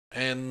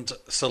and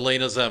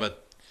Selena Zammit.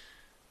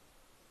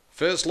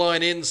 First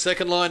line in,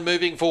 second line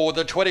moving forward.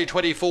 The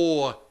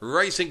 2024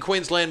 Racing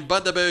Queensland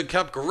Bunderberg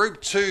Cup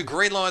Group 2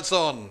 green lights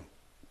on.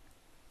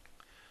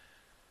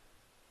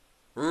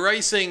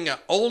 Racing,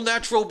 All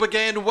Natural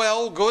began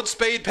well. Good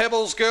speed,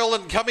 Pebbles Girl,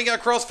 and coming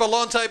across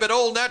Volante, but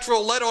All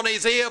Natural led on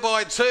his ear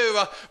by 2.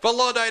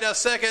 Volante to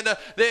second.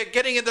 They're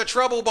getting into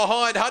trouble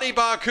behind. Honey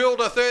Bar Cool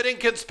to third.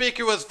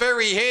 Inconspicuous,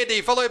 very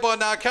handy, followed by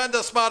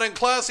Narkunda Smart and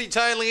Classy.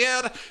 Tailing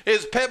out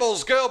is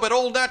Pebbles Girl, but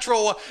All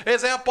Natural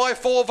is out by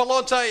 4.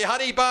 Volante,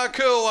 Honey Bar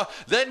Cool.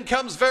 Then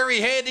comes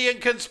Very Handy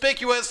and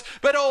Conspicuous,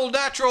 but All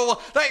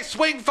Natural, they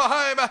swing for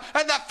home,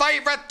 and the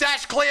favourite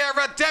Dash Clear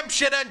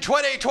Redemption in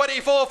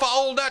 2024 for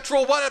All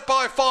Natural. Won it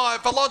by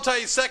 5.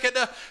 Volante second.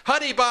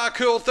 Honey Bar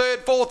Cool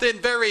third. Fourth in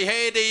Very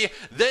Handy.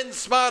 Then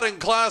Smart and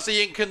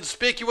Classy.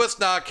 Inconspicuous.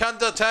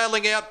 Narkunda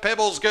tailing out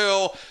Pebbles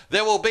Girl.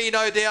 There will be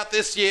no doubt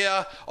this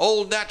year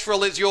All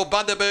Natural is your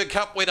Bunderberg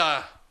Cup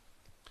winner.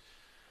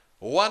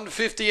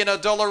 $150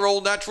 and $1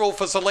 All Natural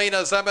for Selena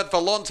Zammit.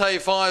 Volante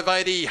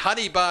 $5.80.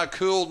 Honey Bar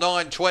Cool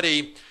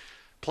 $9.20.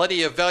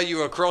 Plenty of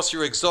value across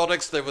your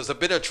exotics. There was a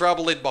bit of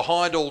trouble in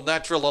behind All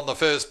Natural on the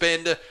first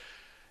bend.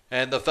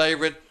 And the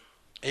favourite,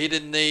 he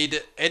didn't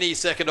need any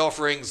second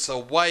offerings.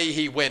 Away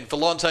he went.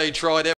 Volante tried